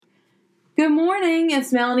Good morning,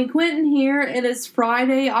 it's Melanie Quinton here. It is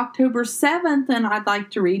Friday, October 7th, and I'd like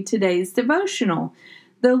to read today's devotional.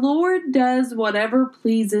 The Lord does whatever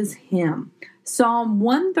pleases Him. Psalm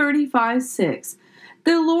 135:6.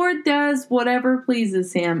 The Lord does whatever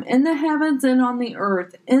pleases Him, in the heavens and on the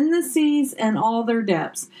earth, in the seas and all their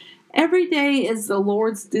depths. Every day is the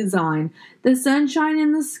Lord's design. The sunshine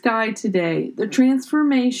in the sky today, the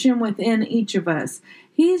transformation within each of us.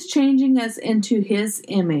 He is changing us into His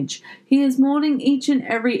image. He is molding each and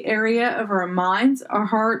every area of our minds, our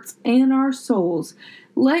hearts, and our souls.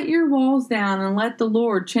 Let your walls down and let the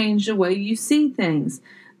Lord change the way you see things.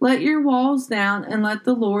 Let your walls down and let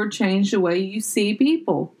the Lord change the way you see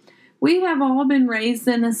people. We have all been raised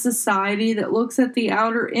in a society that looks at the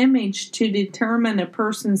outer image to determine a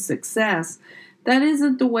person's success. That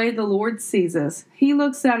isn't the way the Lord sees us. He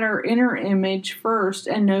looks at our inner image first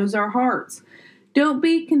and knows our hearts. Don't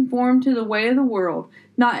be conformed to the way of the world.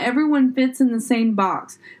 Not everyone fits in the same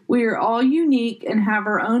box. We are all unique and have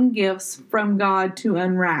our own gifts from God to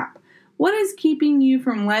unwrap. What is keeping you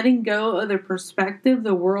from letting go of the perspective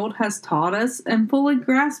the world has taught us and fully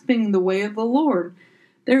grasping the way of the Lord?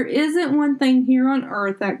 There isn't one thing here on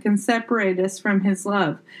earth that can separate us from His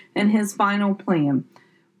love and His final plan.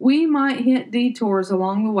 We might hit detours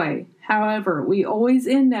along the way. However, we always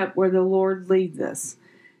end up where the Lord leads us.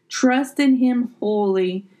 Trust in Him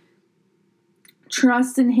wholly.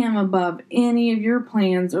 Trust in Him above any of your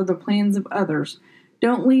plans or the plans of others.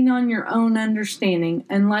 Don't lean on your own understanding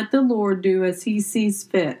and let the Lord do as He sees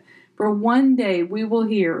fit. For one day we will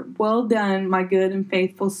hear, "Well done, my good and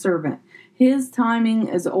faithful servant." His timing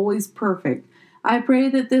is always perfect. I pray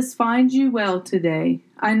that this finds you well today.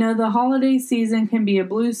 I know the holiday season can be a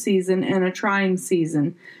blue season and a trying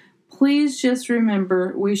season. Please just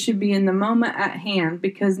remember we should be in the moment at hand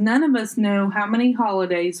because none of us know how many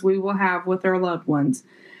holidays we will have with our loved ones.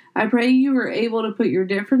 I pray you are able to put your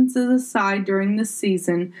differences aside during this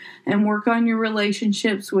season and work on your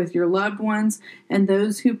relationships with your loved ones and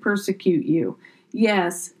those who persecute you.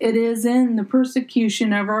 Yes, it is in the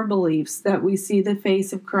persecution of our beliefs that we see the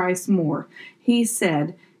face of Christ more. He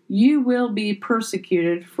said, "You will be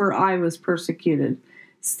persecuted, for I was persecuted."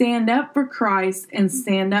 Stand up for Christ and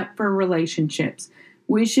stand up for relationships.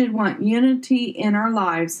 We should want unity in our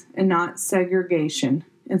lives and not segregation.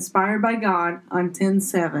 Inspired by God on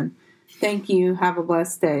 10/7. Thank you. Have a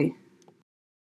blessed day.